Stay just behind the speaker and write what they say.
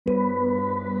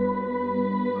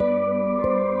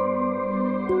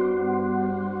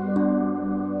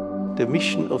The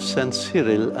mission of Saint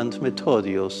Cyril and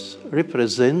Methodius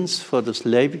represents for the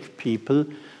Slavic people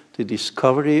the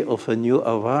discovery of a new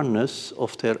awareness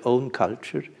of their own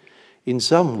culture, in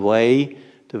some way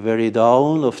the very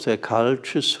dawn of their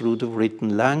culture through the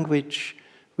written language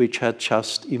which had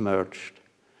just emerged.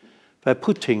 By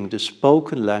putting the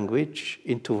spoken language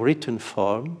into written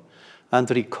form and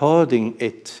recording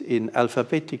it in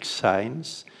alphabetic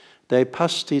signs, they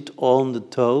passed it on to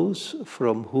those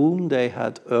from whom they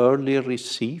had earlier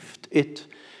received it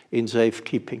in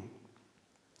safekeeping.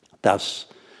 Thus,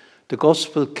 the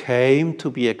gospel came to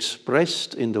be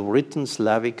expressed in the written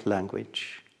Slavic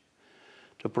language.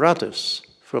 The brothers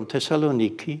from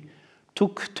Thessaloniki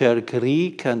took their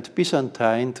Greek and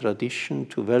Byzantine tradition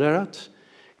to Vellerad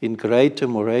in Greater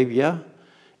Moravia,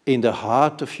 in the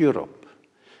heart of Europe,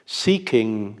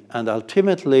 seeking and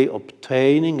ultimately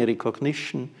obtaining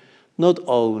recognition not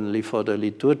only for the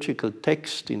liturgical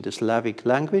text in the Slavic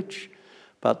language,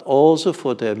 but also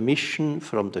for their mission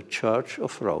from the Church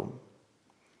of Rome.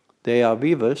 They are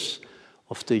weavers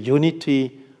of the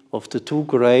unity of the two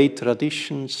great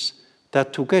traditions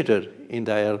that together in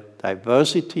their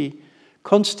diversity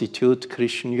constitute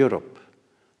Christian Europe,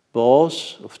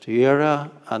 both of the era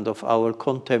and of our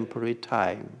contemporary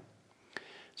time.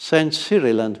 Saint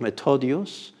Cyril and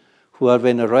Methodius, who are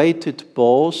venerated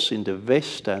both in the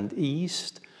West and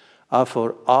East, are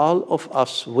for all of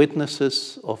us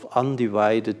witnesses of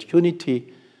undivided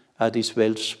unity at this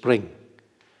wellspring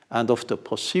and of the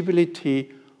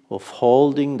possibility of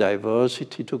holding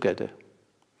diversity together.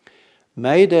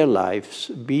 May their lives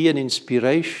be an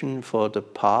inspiration for the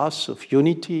path of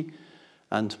unity,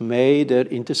 and may their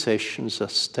intercession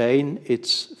sustain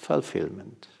its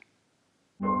fulfillment.